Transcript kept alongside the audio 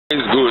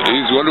It's good.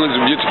 It's always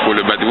beautiful,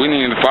 but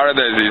winning in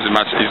paradise is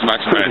much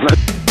better.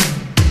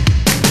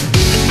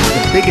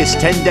 The biggest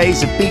 10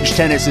 days of beach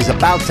tennis is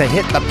about to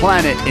hit the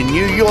planet in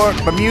New York,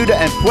 Bermuda,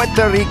 and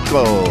Puerto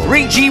Rico.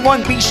 3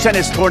 G1 beach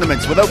tennis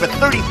tournaments with over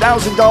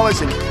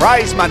 $30,000 in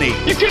prize money.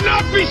 You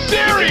cannot be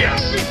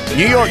serious!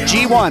 New York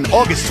G1,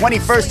 August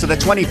 21st to the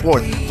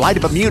 24th. Fly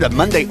to Bermuda,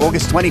 Monday,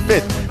 August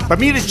 25th.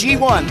 Bermuda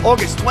G1,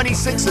 August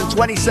 26th and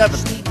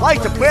 27th. Fly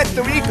to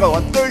Puerto Rico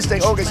on Thursday,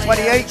 August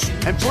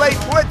 28th. And play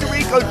Puerto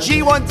Rico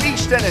G1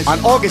 beach tennis on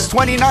August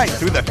 29th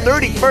through the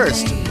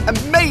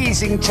 31st.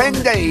 Amazing 10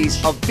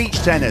 days of beach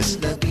tennis.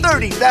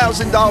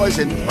 $30,000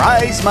 in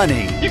prize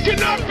money. You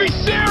cannot be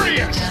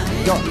serious!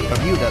 York,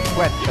 Bermuda,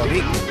 Puerto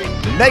Rico.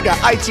 Mega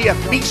ITF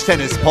beach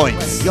tennis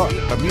points. York,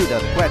 Bermuda,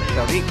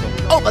 Puerto Rico.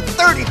 Over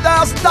 $30,000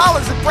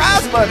 in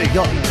prize money.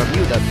 York,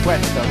 Bermuda,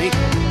 Puerto Rico.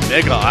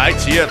 Mega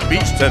ITF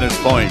beach tennis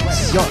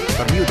points. York,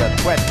 Bermuda,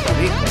 Puerto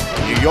Rico.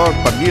 New York,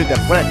 Bermuda,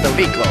 Puerto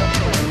Rico.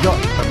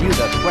 York,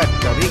 Bermuda,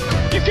 Puerto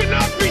Rico. You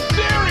cannot be